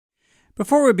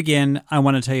Before we begin, I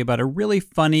want to tell you about a really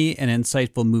funny and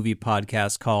insightful movie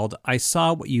podcast called I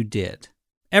Saw What You Did.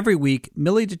 Every week,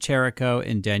 Millie DeCherico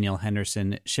and Danielle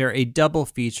Henderson share a double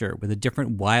feature with a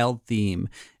different wild theme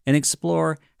and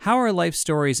explore how our life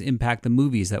stories impact the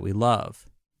movies that we love.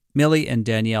 Millie and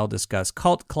Danielle discuss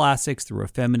cult classics through a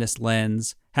feminist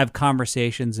lens, have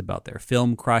conversations about their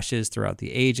film crushes throughout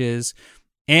the ages,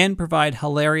 and provide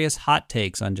hilarious hot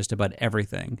takes on just about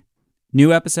everything.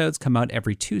 New episodes come out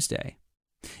every Tuesday.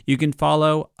 You can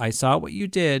follow I Saw What You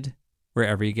Did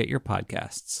wherever you get your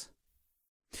podcasts.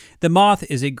 The Moth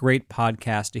is a great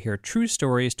podcast to hear true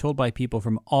stories told by people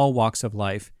from all walks of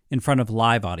life in front of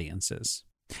live audiences.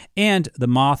 And The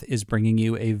Moth is bringing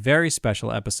you a very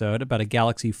special episode about a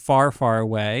galaxy far, far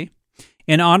away.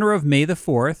 In honor of May the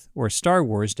 4th, or Star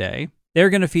Wars Day, they're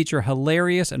going to feature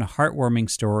hilarious and heartwarming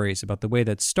stories about the way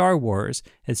that Star Wars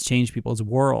has changed people's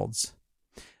worlds.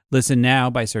 Listen now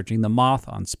by searching The Moth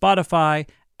on Spotify,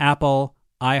 Apple,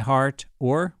 iHeart,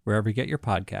 or wherever you get your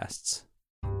podcasts.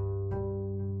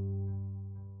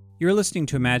 You're listening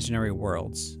to Imaginary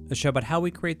Worlds, a show about how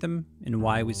we create them and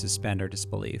why we suspend our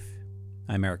disbelief.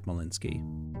 I'm Eric Molinsky.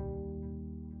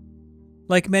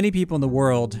 Like many people in the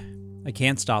world, I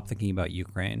can't stop thinking about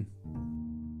Ukraine.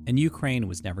 And Ukraine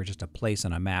was never just a place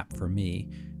on a map for me.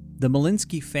 The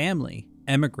Molinsky family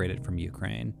emigrated from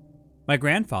Ukraine. My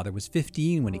grandfather was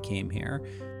 15 when he came here,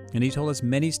 and he told us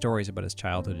many stories about his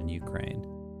childhood in Ukraine.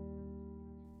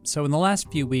 So in the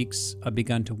last few weeks, I've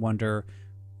begun to wonder,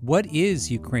 what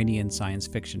is Ukrainian science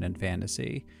fiction and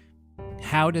fantasy?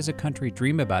 How does a country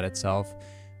dream about itself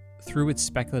through its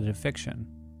speculative fiction?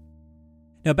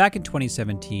 Now, back in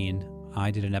 2017,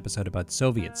 I did an episode about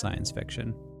Soviet science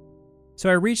fiction. So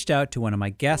I reached out to one of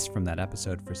my guests from that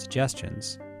episode for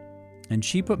suggestions, and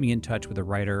she put me in touch with a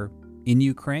writer in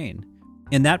Ukraine.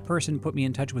 And that person put me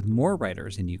in touch with more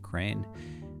writers in Ukraine.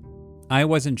 I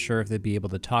wasn't sure if they'd be able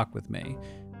to talk with me,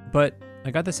 but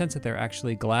I got the sense that they're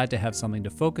actually glad to have something to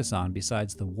focus on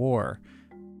besides the war,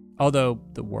 although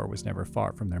the war was never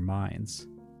far from their minds.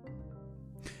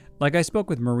 Like I spoke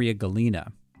with Maria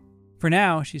Galina. For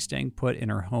now, she's staying put in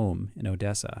her home in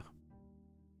Odessa.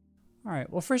 All right,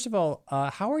 well, first of all,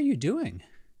 how are you doing?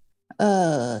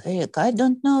 Rick, I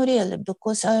don't know really,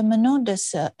 because I'm in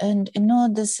Odessa, and in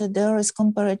Odessa there is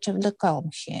comparatively calm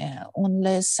here,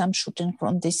 only some shooting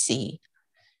from the sea.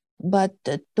 But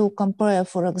to compare,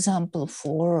 for example,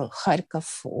 for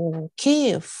Kharkov or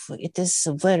Kiev, it is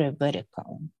very, very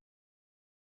calm.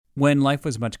 When life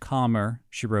was much calmer,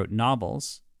 she wrote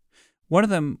novels. One of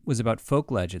them was about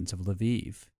folk legends of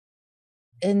Lviv.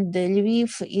 And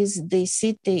Lviv is the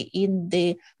city in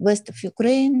the west of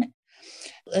Ukraine,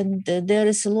 and there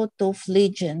is a lot of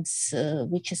legends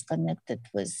which is connected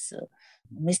with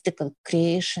mystical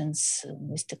creations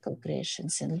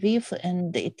in Lviv,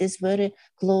 and it is very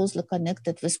closely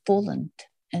connected with Poland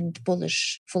and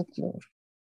Polish folklore.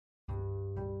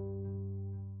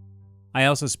 I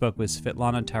also spoke with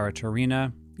Svetlana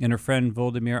Taratarina and her friend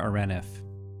Volodymyr Arenev.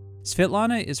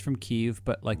 Svetlana is from Kyiv,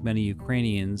 but like many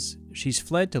Ukrainians, she's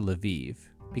fled to Lviv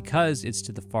because it's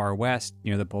to the far west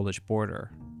near the Polish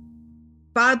border.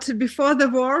 But before the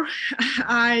war,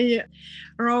 I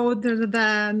wrote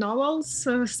the novels,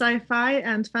 sci-fi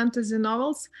and fantasy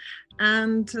novels,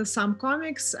 and some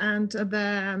comics, and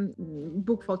the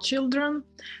book for children.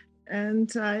 And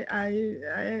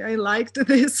I liked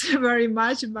this very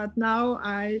much, but now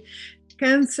I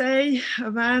can't say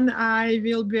when I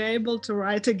will be able to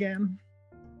write again.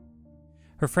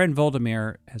 Her friend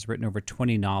Volodymyr has written over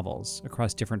 20 novels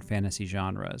across different fantasy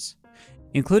genres,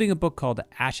 including a book called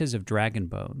Ashes of Dragon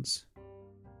Bones.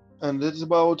 And it's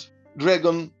about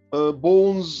dragon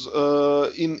bones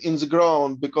in the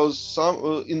ground, because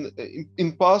some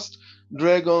in past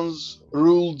dragons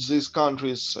ruled these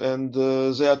countries, and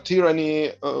their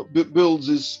tyranny built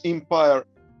this empire.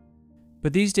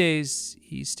 But these days,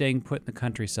 he's staying put in the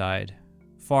countryside,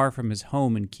 far from his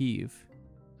home in Kyiv.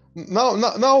 Now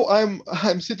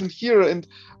I'm sitting here, and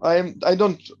I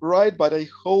don't write, but I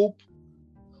hope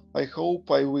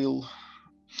I will.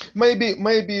 Maybe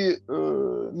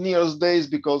nearest days,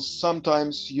 because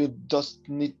sometimes you just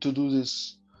need to do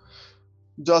this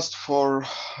just for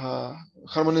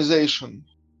harmonization.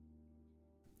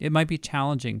 It might be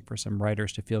challenging for some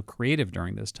writers to feel creative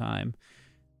during this time,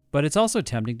 but it's also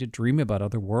tempting to dream about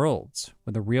other worlds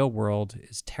when the real world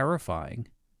is terrifying.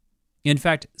 In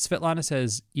fact, Svetlana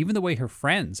says even the way her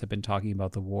friends have been talking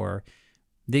about the war,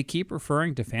 they keep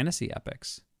referring to fantasy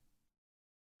epics.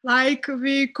 like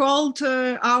we called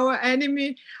our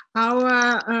enemy,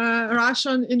 our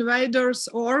Russian invaders,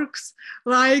 orcs,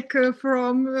 like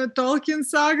from Tolkien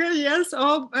saga, yes.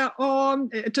 Or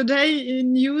today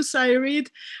in news I read,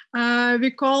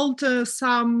 we called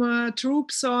some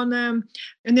troops on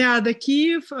near the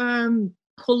Kiev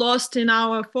who lost in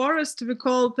our forest. We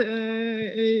called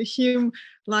him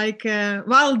like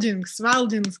Waldings.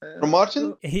 From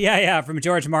Martin? Yeah, from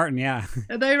George Martin, yeah.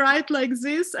 They write like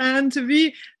this, and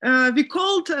we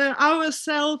called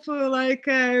ourselves like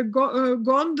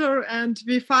Gondor, and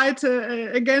we fight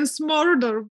against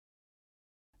Mordor.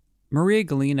 Maria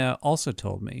Galina also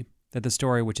told me that the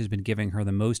story which has been giving her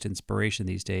the most inspiration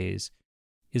these days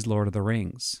is Lord of the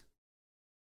Rings.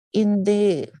 In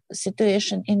the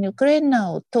situation in Ukraine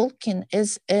now, Tolkien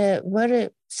is a very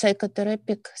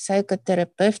psychotherapeutic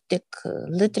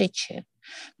literature,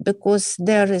 because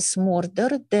there is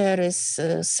Mordor, there is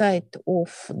a side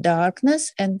of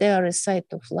darkness, and there is side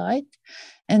of light,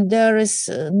 and there is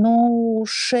no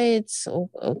shades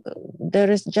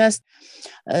there is just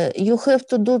you have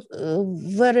to do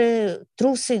very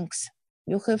true things.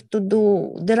 You have to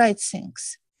do the right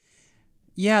things.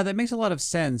 Yeah, that makes a lot of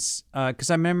sense. Because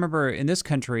I remember in this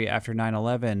country after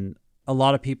 9/11, a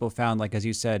lot of people found, like as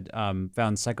you said, found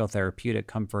psychotherapeutic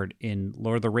comfort in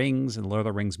Lord of the Rings and Lord of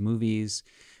the Rings movies.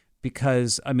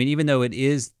 Because, I mean, even though it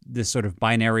is this sort of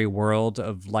binary world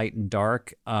of light and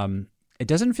dark, it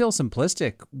doesn't feel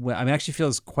simplistic. I mean, it actually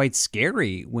feels quite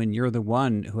scary when you're the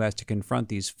one who has to confront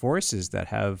these forces that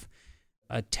have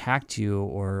attacked you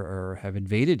or have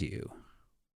invaded you.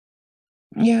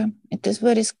 Yeah, it is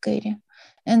very scary.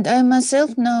 And I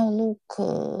myself now look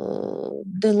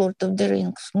the Lord of the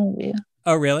Rings movie.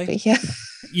 Oh, really? Yeah.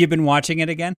 You've been watching it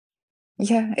again?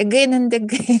 Yeah, again and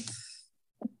again.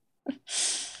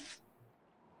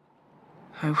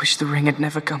 I wish the ring had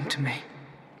never come to me.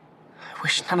 I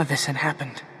wish none of this had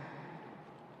happened.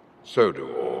 So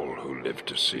do all who live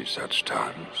to see such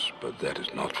times, but that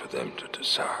is not for them to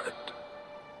decide.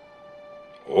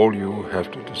 All you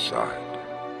have to decide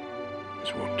is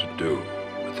what to do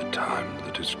with the time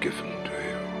that is given to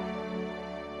you.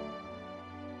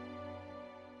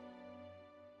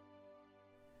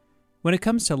 When it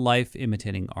comes to life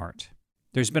imitating art,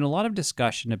 there's been a lot of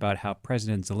discussion about how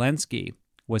President Zelensky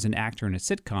was an actor in a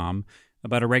sitcom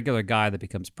about a regular guy that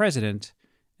becomes president,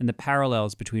 and the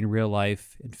parallels between real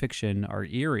life and fiction are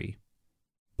eerie.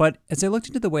 But as I looked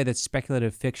into the way that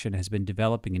speculative fiction has been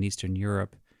developing in Eastern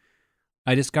Europe,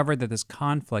 I discovered that this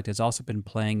conflict has also been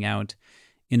playing out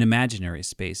in imaginary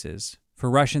spaces for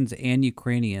Russians and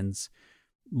Ukrainians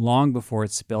long before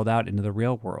it spilled out into the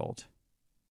real world.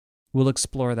 We'll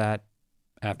explore that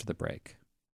after the break.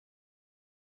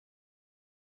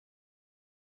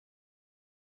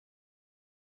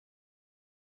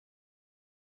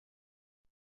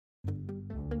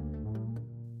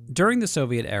 During the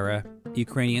Soviet era,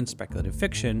 Ukrainian speculative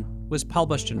fiction was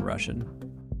published in Russian.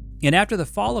 And after the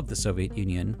fall of the Soviet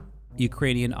Union,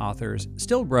 Ukrainian authors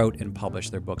still wrote and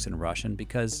published their books in Russian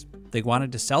because they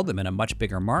wanted to sell them in a much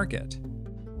bigger market.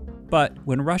 But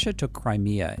when Russia took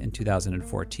Crimea in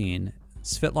 2014,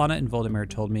 Svetlana and Volodymyr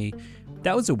told me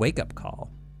that was a wake-up call,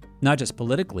 not just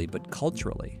politically, but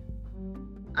culturally.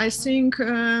 I think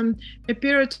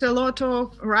appeared a lot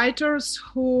of writers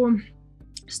who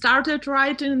started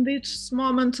writing this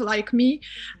moment like me,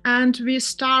 and we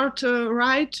start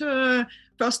write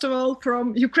first of all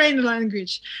from Ukrainian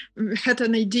language. We had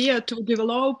an idea to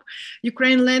develop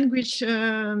Ukrainian language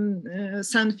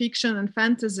science fiction and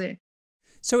fantasy.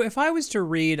 So if I was to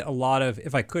read a lot of,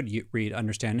 if I could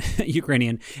understand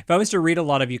Ukrainian, if I was to read a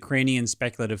lot of Ukrainian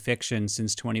speculative fiction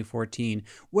since 2014,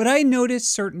 would I notice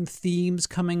certain themes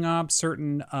coming up,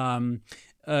 certain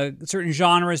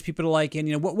genres people like,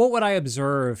 and what would I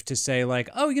observe to say like,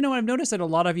 oh, I've noticed that a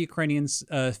lot of Ukrainian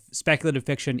speculative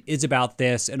fiction is about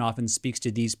this and often speaks to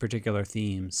these particular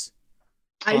themes?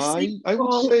 I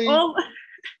would say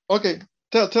okay.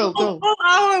 Tell. All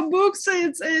our books,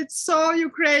 it's so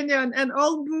Ukrainian, and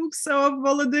all books of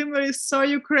Volodymyr is so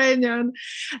Ukrainian.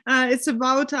 It's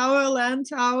about our land,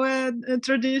 our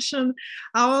tradition,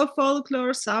 our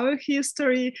folklore, our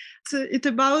history. It's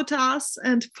about us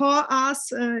and for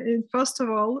us, first of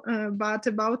all, but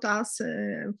about us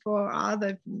for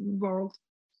other world.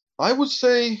 I would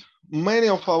say many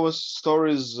of our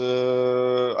stories,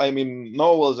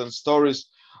 novels and stories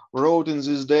wrote in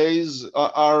these days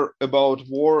are about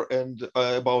war and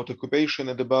about occupation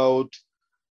and about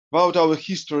our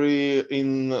history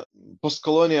in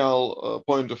post-colonial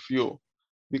point of view,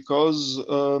 because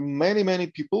many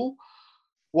people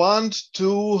want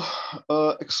to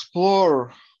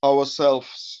explore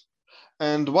ourselves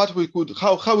and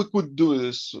how we could do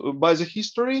this by the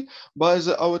history, by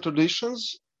our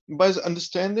traditions, by the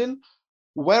understanding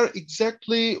where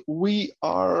exactly we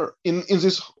are in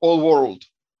this whole world.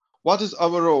 What is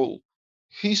our role?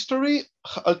 History,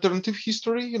 alternative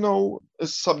history, a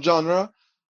subgenre,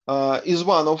 is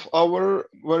one of our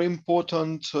very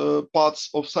important parts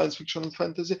of science fiction and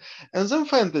fantasy. And then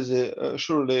fantasy,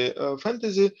 surely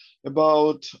fantasy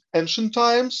about ancient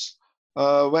times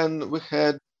when we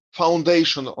had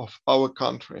foundation of our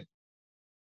country.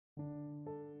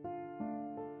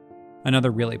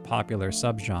 Another really popular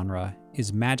subgenre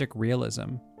is magic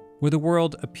realism, where the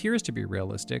world appears to be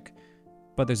realistic,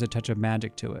 but there's a touch of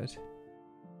magic to it.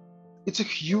 It's a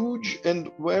huge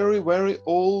and very, very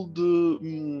old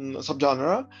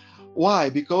subgenre. Why?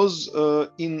 Because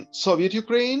in Soviet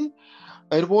Ukraine,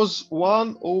 it was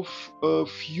one of a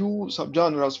few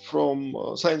subgenres from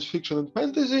science fiction and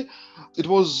fantasy. It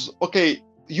was okay.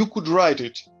 You could write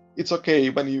it. It's okay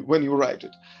when you write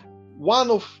it. One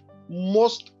of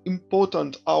most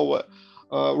important our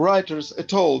writers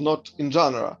at all, not in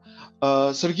genre,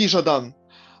 Sergei Zhadan.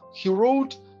 He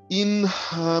wrote in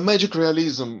magic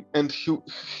realism, and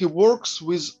he works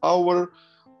with our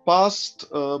past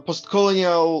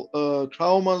post-colonial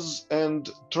traumas and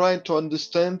trying to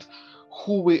understand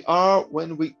who we are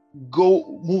when we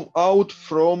move out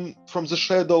from the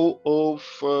shadow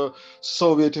of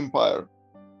Soviet Empire.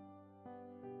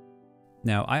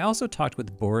 Now, I also talked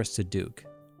with Boris Saduk.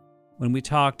 When we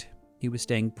talked, he was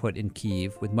staying put in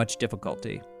Kyiv with much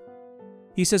difficulty.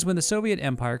 He says when the Soviet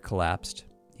Empire collapsed,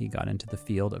 he got into the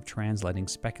field of translating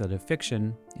speculative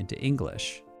fiction into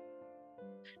English.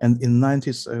 And in the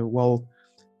 90s,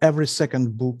 every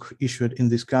second book issued in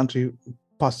this country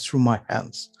passed through my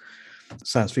hands.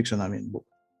 Science fiction, book.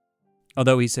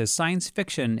 Although he says science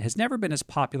fiction has never been as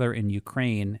popular in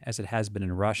Ukraine as it has been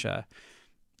in Russia.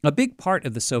 A big part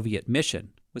of the Soviet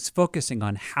mission was focusing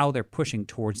on how they're pushing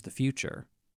towards the future.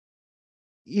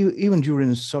 Even during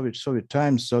the Soviet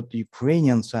times, so the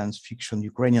Ukrainian science fiction,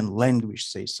 Ukrainian language,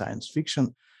 say science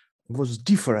fiction, was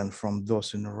different from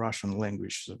those in the Russian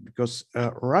language, because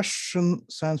Russian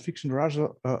science fiction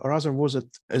rather was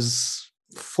as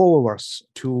followers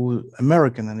to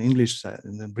American and English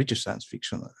and British science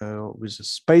fiction with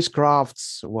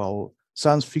spacecrafts,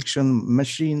 science fiction,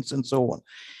 machines, and so on.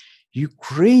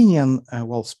 Ukrainian,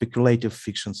 speculative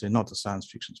fiction, say not a science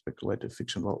fiction, speculative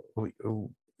fiction,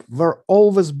 were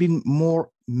always been more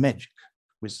magic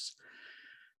with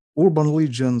urban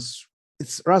legends.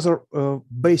 It's rather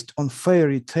based on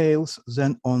fairy tales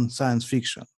than on science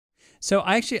fiction. So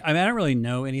I don't really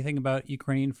know anything about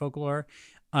Ukrainian folklore.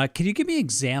 Can you give me an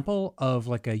example of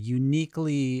like a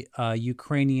uniquely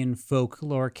Ukrainian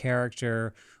folklore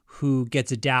character who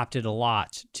gets adapted a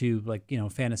lot to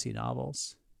fantasy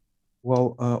novels?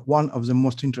 One of the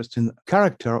most interesting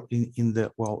character in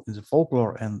the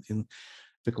folklore and in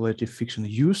speculative fiction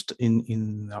used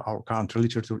in our country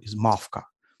literature is Mavka.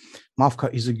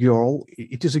 Mavka is a girl.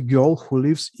 It is a girl who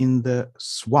lives in the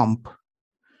swamp,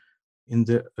 in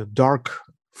the dark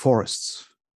forests.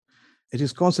 It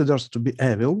is considered to be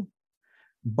evil,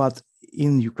 but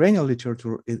in Ukrainian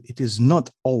literature, it is not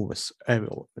always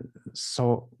evil.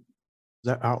 So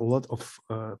there are a lot of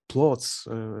plots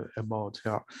about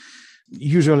her.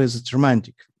 Usually it's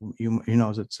romantic. You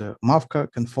know that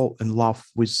Mavka can fall in love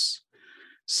with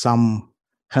some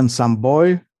handsome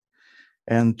boy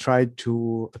and try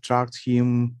to attract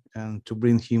him and to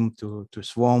bring him to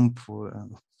swamp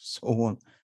and so on.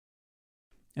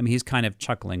 He's kind of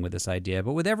chuckling with this idea,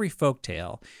 but with every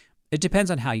folktale, it depends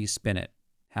on how you spin it,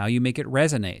 how you make it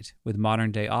resonate with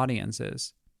modern-day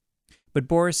audiences. But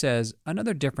Boris says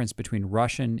another difference between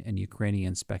Russian and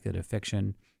Ukrainian speculative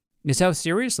fiction is how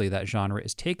seriously that genre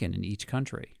is taken in each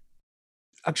country.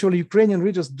 Actually, Ukrainian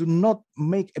readers do not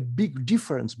make a big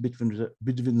difference between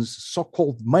the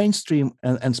so-called mainstream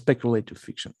and speculative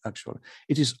fiction, actually.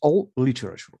 It is all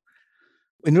literature.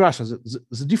 In Russia,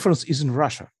 the difference is in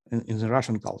Russia, in the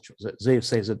Russian culture. They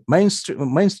say that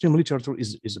mainstream literature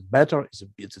is better, it's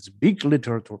a big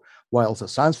literature, while the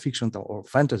science fiction or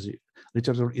fantasy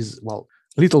literature is,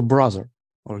 little brother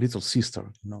or little sister,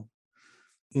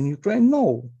 In Ukraine,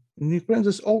 no. In Ukraine,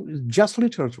 it's all just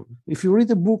literature. If you read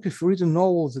a book, if you read a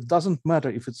novel, it doesn't matter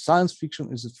if it's science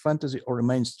fiction, is it fantasy, or a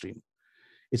mainstream.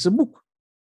 It's a book.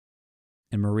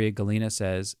 And Maria Galina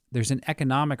says there's an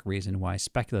economic reason why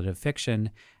speculative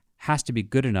fiction has to be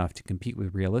good enough to compete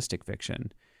with realistic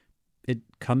fiction. It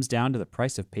comes down to the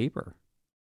price of paper.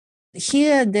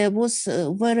 Here there was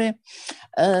very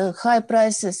high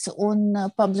prices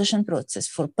on publishing process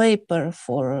for paper,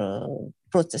 for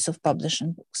process of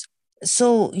publishing books.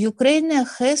 So Ukraine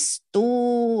has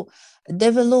to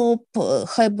develop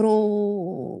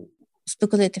highbrow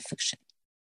speculative fiction.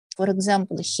 For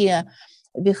example, here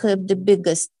we have the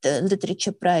biggest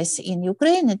literature prize in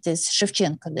Ukraine. It is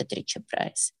Shevchenko Literature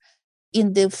Prize.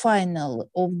 In the final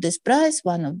of this prize,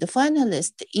 one of the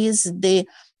finalists is the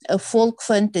folk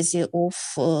fantasy of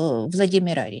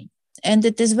Vladimir Arin. And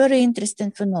it is very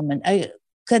interesting phenomenon. I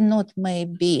cannot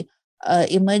maybe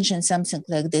imagine something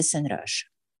like this in Russia.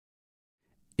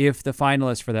 If the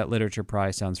finalist for that literature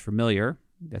prize sounds familiar,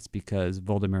 that's because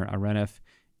Volodymyr Arenev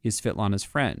is Svetlana's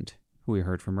friend, who we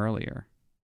heard from earlier.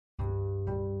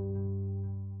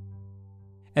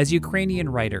 As Ukrainian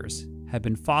writers have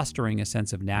been fostering a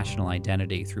sense of national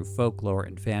identity through folklore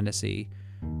and fantasy,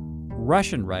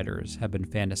 Russian writers have been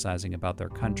fantasizing about their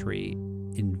country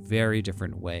in very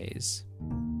different ways.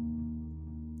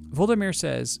 Volodymyr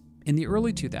says, in the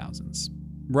early 2000s,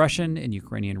 Russian and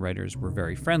Ukrainian writers were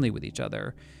very friendly with each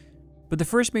other, but the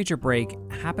first major break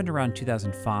happened around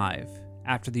 2005,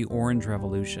 after the Orange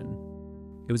Revolution.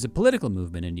 It was a political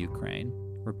movement in Ukraine,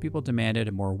 where people demanded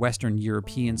a more Western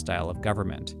European style of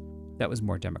government that was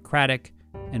more democratic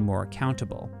and more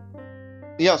accountable.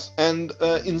 Yes, and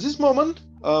in this moment,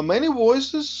 many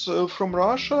voices from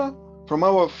Russia, from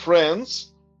our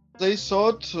friends, they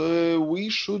thought we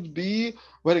should be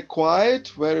very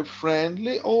quiet, very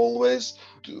friendly always.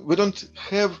 We don't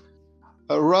have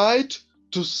a right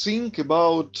to think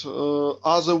about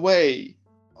other way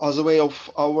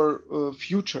of our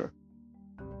future.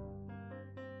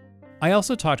 I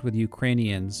also talked with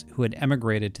Ukrainians who had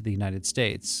emigrated to the United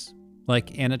States,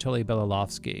 like Anatoly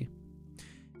Belilovsky.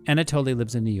 Anatoly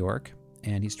lives in New York,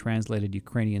 and he's translated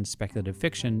Ukrainian speculative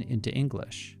fiction into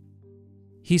English.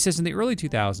 He says in the early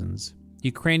 2000s,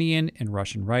 Ukrainian and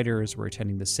Russian writers were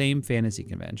attending the same fantasy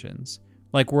conventions,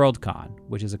 like Worldcon,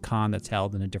 which is a con that's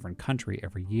held in a different country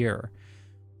every year.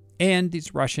 And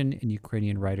these Russian and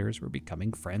Ukrainian writers were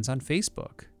becoming friends on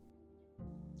Facebook.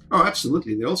 Oh,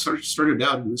 absolutely. They all started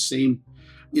out in the same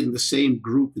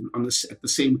group, at the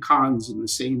same cons, in the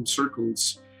same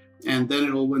circles. And then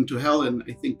it all went to hell. And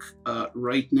I think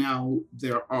right now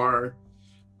there are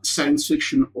science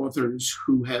fiction authors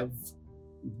who have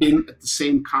been at the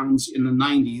same cons in the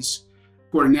 90s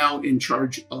who are now in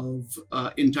charge of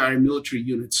entire military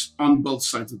units on both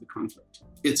sides of the conflict.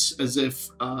 It's as if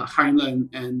Heinlein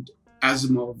and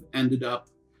Asimov ended up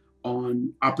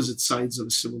on opposite sides of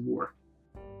a civil war.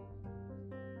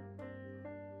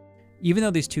 Even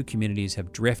though these two communities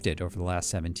have drifted over the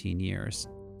last 17 years,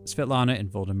 Svetlana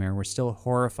and Volodymyr were still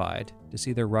horrified to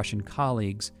see their Russian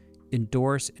colleagues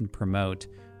endorse and promote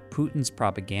Putin's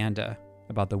propaganda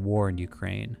about the war in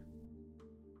Ukraine.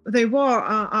 They were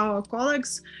our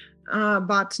colleagues,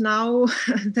 but now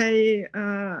they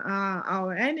are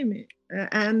our enemy.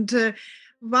 And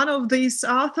one of these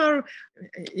authors,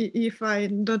 if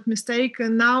I'm not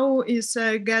mistaken, now is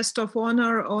a guest of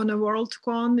honor on a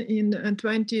Worldcon in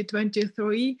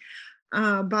 2023.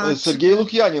 But Sergei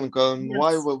Lukyanenko,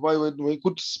 yes. why we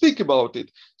could speak about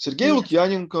it. Sergei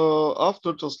Lukyanenko,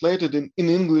 after translated in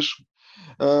English,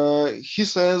 he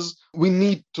says we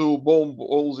need to bomb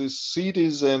all these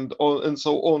cities and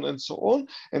so on and so on.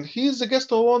 And he is the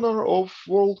guest of honor of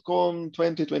Worldcon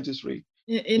 2023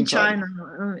 in China.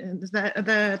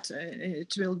 That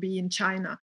it will be in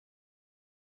China.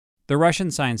 The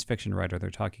Russian science fiction writer they're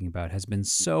talking about has been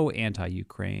so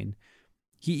anti-Ukraine.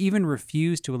 He even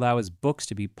refused to allow his books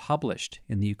to be published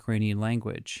in the Ukrainian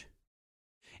language.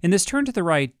 And this turn to the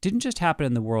right didn't just happen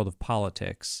in the world of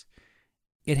politics.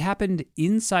 It happened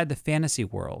inside the fantasy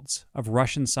worlds of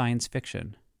Russian science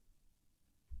fiction.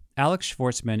 Alex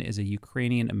Schwartzman is a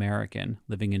Ukrainian American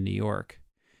living in New York.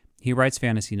 He writes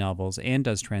fantasy novels and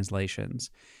does translations.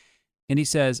 And he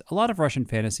says a lot of Russian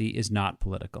fantasy is not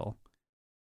political.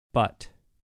 But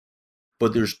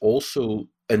there's also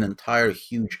an entire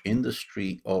huge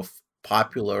industry of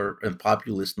popular and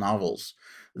populist novels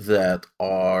that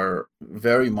are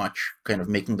very much kind of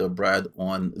making their bread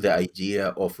on the idea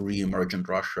of re-emergent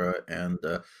Russia and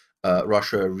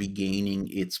Russia regaining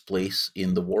its place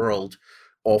in the world,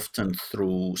 often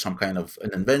through some kind of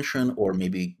an invention, or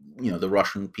maybe the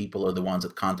Russian people are the ones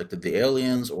that contacted the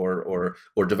aliens or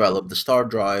developed the star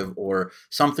drive, or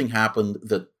something happened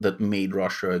that made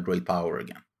Russia a great power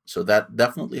again. So that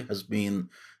definitely has been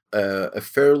a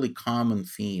fairly common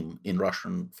theme in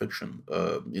Russian fiction,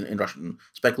 in Russian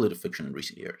speculative fiction in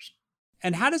recent years.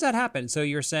 And how does that happen? So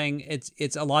you're saying is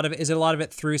it a lot of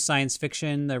it through science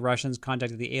fiction? The Russians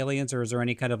contacted the aliens, or is there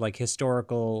any kind of like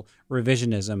historical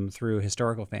revisionism through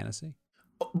historical fantasy?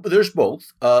 There's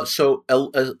both. As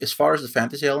far as the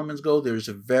fantasy elements go, there's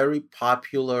a very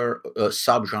popular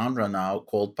subgenre now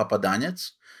called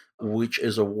Papadanets, which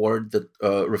is a word that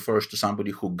refers to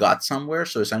somebody who got somewhere.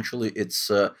 So essentially,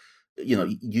 it's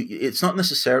it's not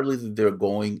necessarily that they're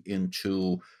going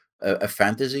into a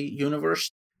fantasy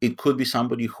universe. It could be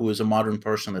somebody who is a modern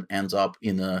person that ends up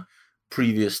in a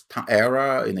previous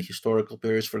era, in a historical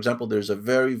period. For example, there's a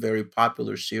very, very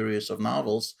popular series of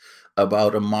novels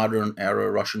about a modern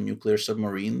era Russian nuclear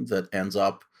submarine that ends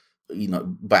up,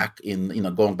 going back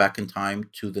in time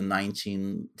to the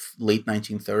late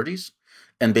 1930s,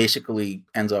 and basically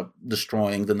ends up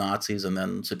destroying the Nazis and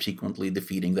then subsequently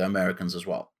defeating the Americans as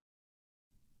well.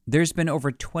 There's been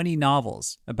over 20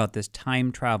 novels about this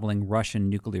time-traveling Russian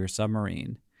nuclear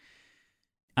submarine.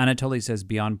 Anatoly says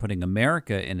beyond putting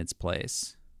America in its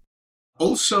place.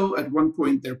 Also, at one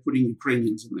point, they're putting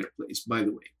Ukrainians in their place, by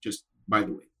the way.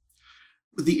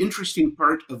 The interesting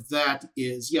part of that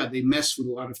is, they mess with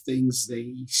a lot of things.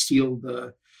 They steal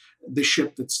the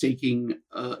ship that's taking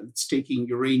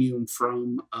uranium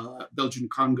from Belgian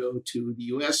Congo to the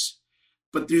US.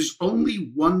 But there's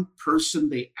only one person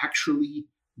they actually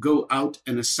go out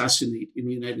and assassinate in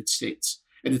the United States.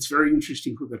 And it's very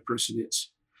interesting who that person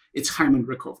is. It's Hyman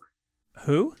Rickover.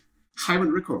 Who?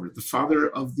 Hyman Rickover, the father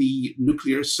of the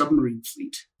nuclear submarine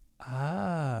fleet.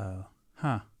 Oh,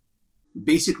 huh.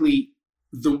 Basically,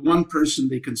 the one person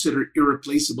they consider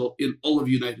irreplaceable in all of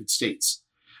the United States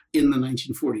in the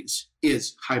 1940s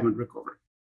is Hyman Rickover.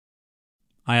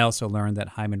 I also learned that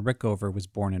Hyman Rickover was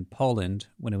born in Poland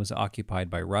when it was occupied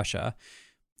by Russia,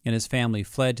 and his family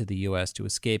fled to the U.S. to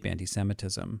escape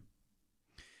anti-Semitism.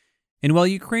 And while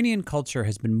Ukrainian culture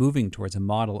has been moving towards a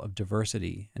model of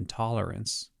diversity and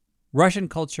tolerance, Russian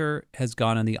culture has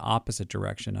gone in the opposite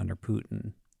direction under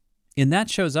Putin. And that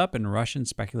shows up in Russian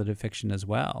speculative fiction as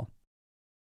well.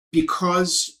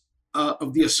 Because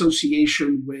of the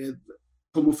association with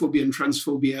homophobia and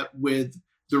transphobia with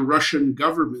the Russian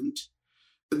government,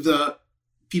 the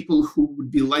people who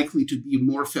would be likely to be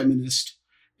more feminist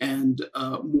and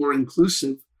more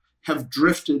inclusive have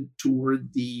drifted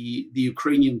toward the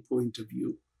Ukrainian point of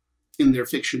view in their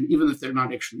fiction, even if they're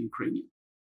not actually Ukrainian.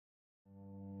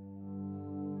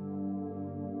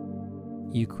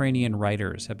 Ukrainian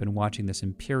writers have been watching this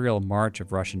imperial march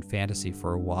of Russian fantasy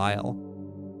for a while.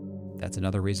 That's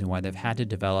another reason why they've had to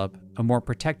develop a more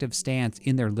protective stance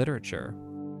in their literature,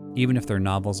 even if their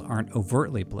novels aren't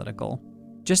overtly political.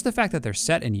 Just the fact that they're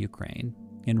set in Ukraine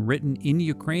and written in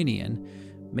Ukrainian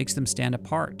makes them stand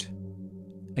apart.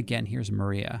 Again, here's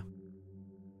Maria.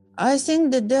 I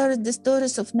think that there are the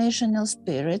stories of national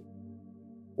spirit,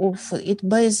 it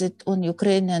based on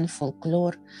Ukrainian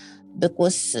folklore,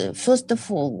 because first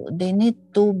of all, they need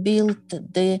to build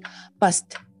the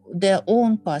past, their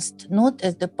own past, not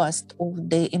as the past of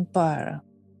the empire,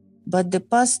 but the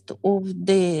past of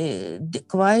the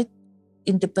quite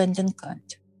independent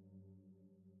country.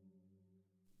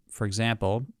 For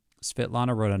example,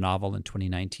 Svetlana wrote a novel in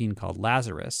 2019 called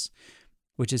Lazarus,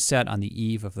 which is set on the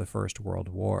eve of the First World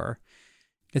War.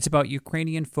 It's about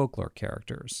Ukrainian folklore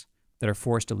characters that are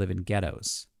forced to live in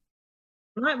ghettos.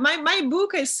 My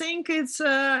book, I think it's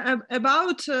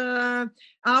about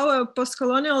our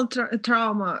post-colonial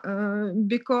trauma,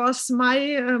 because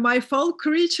my folk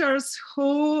creatures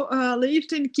who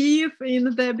lived in Kiev in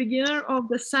the beginning of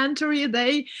the century,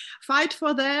 they fight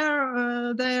for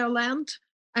their land.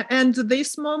 And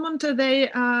this moment, they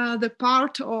are the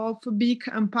part of a big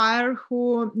empire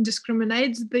who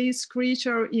discriminates this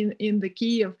creature in the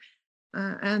Kiev.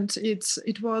 And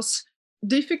it was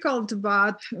difficult,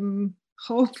 but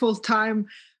hopeful time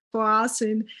for us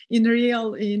in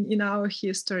our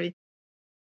history.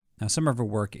 Now, some of her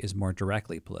work is more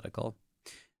directly political.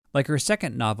 Like her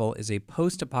second novel is a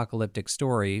post-apocalyptic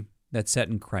story that's set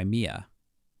in Crimea.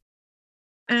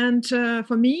 And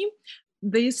for me,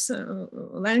 this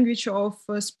language of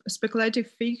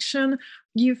speculative fiction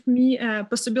gives me a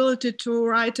possibility to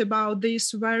write about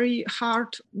this very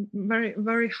hard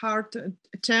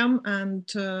term. And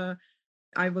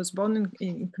I was born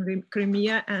in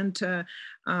Crimea, and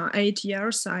 8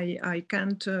 years I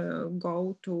can't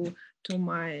go to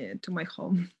my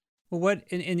home. Well, what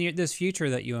in this future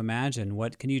that you imagine?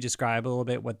 What can you describe a little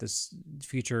bit? What this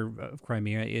future of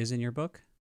Crimea is in your book?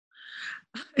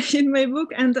 In my book,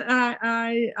 and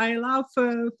I love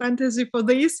fantasy for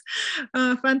this.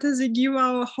 Fantasy give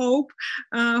our hope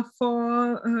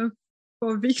for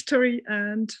victory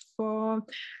and for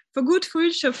good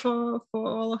future for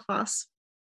all of us.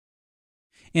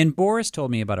 And Boris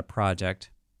told me about a project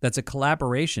that's a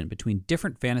collaboration between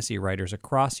different fantasy writers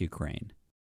across Ukraine.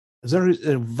 There is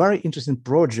a very interesting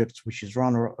project which is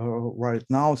run right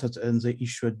now, and they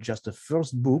issued just the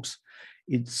first books.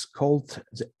 It's called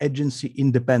the Agency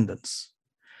Independence.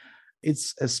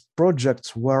 It's a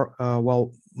project where,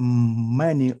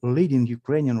 many leading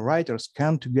Ukrainian writers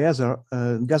gather together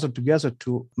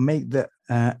to make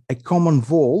a common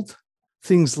world.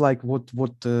 Things like what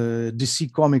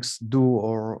DC Comics do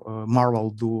or Marvel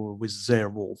do with their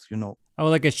world, Oh,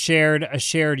 like a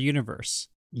shared universe.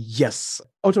 Yes,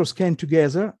 authors came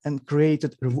together and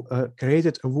created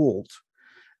a world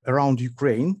around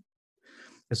Ukraine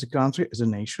as a country, as a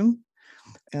nation,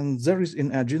 and there is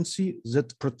an agency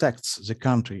that protects the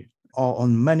country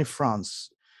on many fronts,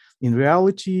 in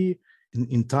reality,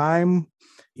 in time,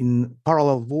 in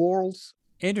parallel worlds.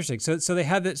 Interesting. So they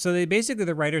have the basically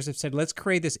the writers have said, let's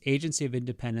create this agency of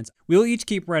independence. We'll each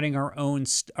keep writing our own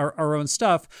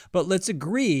stuff, but let's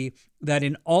agree that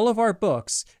in all of our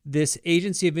books, this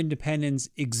agency of independence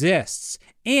exists,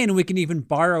 and we can even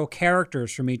borrow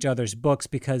characters from each other's books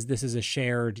because this is a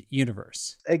shared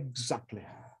universe. Exactly,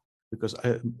 because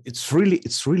it's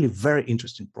really very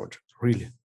interesting project, really.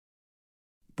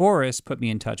 Boris put me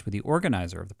in touch with the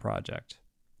organizer of the project,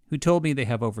 who told me they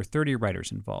have over 30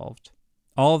 writers involved.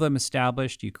 All of them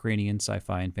established Ukrainian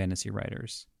sci-fi and fantasy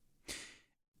writers.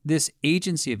 This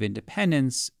agency of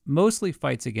independence mostly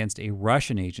fights against a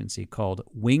Russian agency called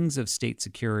Wings of State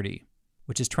Security,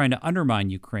 which is trying to undermine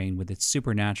Ukraine with its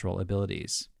supernatural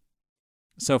abilities.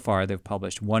 So far, they've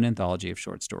published one anthology of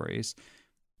short stories.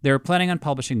 They're planning on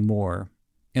publishing more,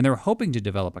 and they're hoping to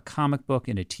develop a comic book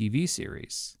and a TV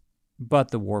series.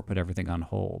 But the war put everything on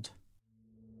hold.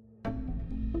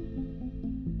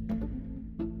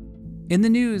 In the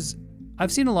news,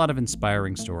 I've seen a lot of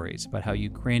inspiring stories about how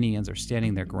Ukrainians are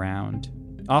standing their ground,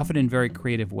 often in very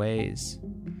creative ways.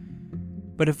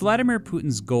 But if Vladimir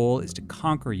Putin's goal is to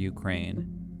conquer Ukraine,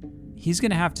 he's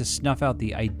going to have to snuff out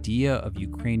the idea of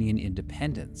Ukrainian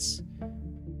independence.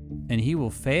 And he will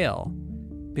fail,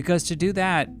 because to do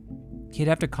that, he'd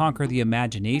have to conquer the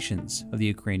imaginations of the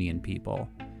Ukrainian people.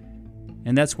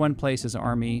 And that's one place his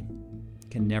army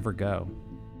can never go.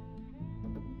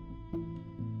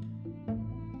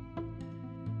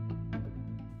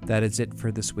 That is it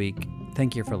for this week.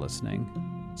 Thank you for listening.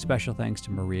 Special thanks to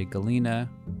Maria Galina,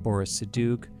 Boris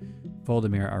Siduk,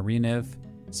 Volodymyr Arinev,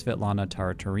 Svetlana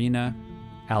Taratarina,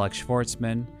 Alex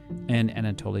Schwartzman, and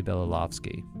Anatoly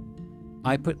Belilovsky.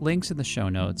 I put links in the show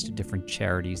notes to different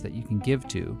charities that you can give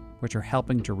to, which are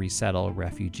helping to resettle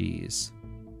refugees.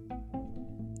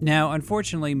 Now,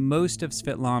 unfortunately, most of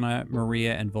Svetlana,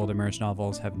 Maria, and Volodymyr's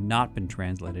novels have not been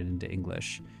translated into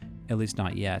English, at least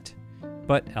not yet.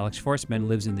 But Alex Schwartzman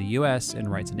lives in the US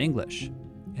and writes in English,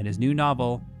 and his new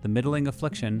novel, The Middling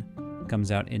Affliction,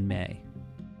 comes out in May.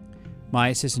 My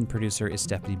assistant producer is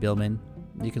Stephanie Billman.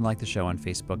 You can like the show on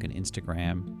Facebook and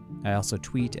Instagram. I also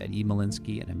tweet at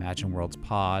eMalinsky and Imagine Worlds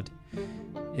Pod.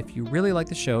 If you really like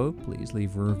the show, please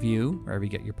leave a review wherever you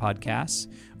get your podcasts,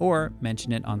 or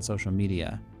mention it on social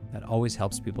media. That always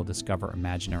helps people discover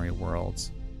imaginary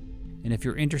worlds. And if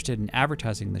you're interested in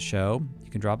advertising the show,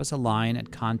 you can drop us a line at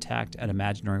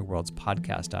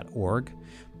contact@imaginaryworldspodcast.org,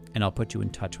 and I'll put you in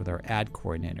touch with our ad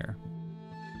coordinator.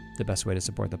 The best way to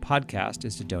support the podcast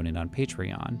is to donate on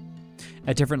Patreon.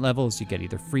 At different levels, you get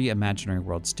either free Imaginary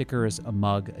World stickers, a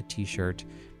mug, a t-shirt,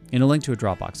 and a link to a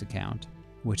Dropbox account,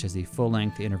 which has the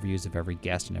full-length interviews of every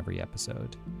guest in every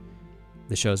episode.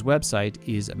 The show's website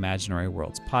is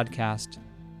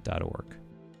imaginaryworldspodcast.org.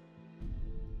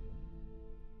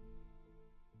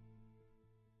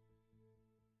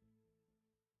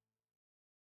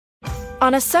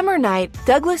 On a summer night,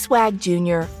 Douglas Wag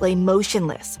Jr. lay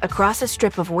motionless across a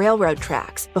strip of railroad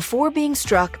tracks before being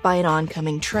struck by an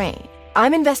oncoming train.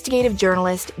 I'm investigative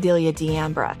journalist Delia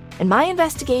D'Ambra, and my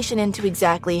investigation into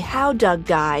exactly how Doug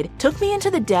died took me into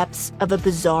the depths of a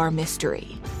bizarre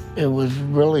mystery. It was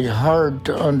really hard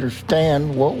to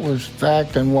understand what was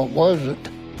fact and what wasn't.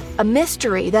 A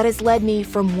mystery that has led me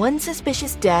from one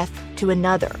suspicious death to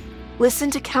another. Listen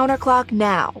to Counterclock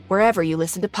now, wherever you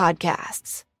listen to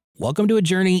podcasts. Welcome to a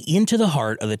journey into the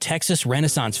heart of the Texas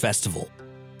Renaissance Festival,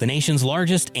 the nation's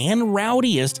largest and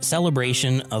rowdiest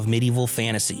celebration of medieval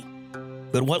fantasy.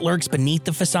 But what lurks beneath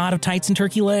the facade of tights and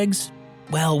turkey legs?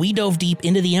 Well, we dove deep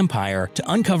into the empire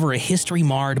to uncover a history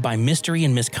marred by mystery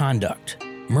and misconduct,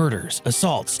 murders,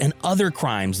 assaults, and other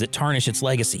crimes that tarnish its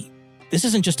legacy. This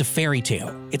isn't just a fairy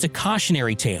tale, it's a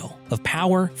cautionary tale of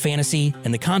power, fantasy,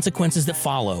 and the consequences that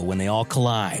follow when they all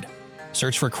collide.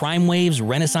 Search for Crime Waves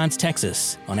Renaissance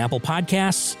Texas on Apple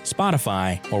Podcasts,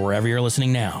 Spotify, or wherever you're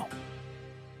listening now.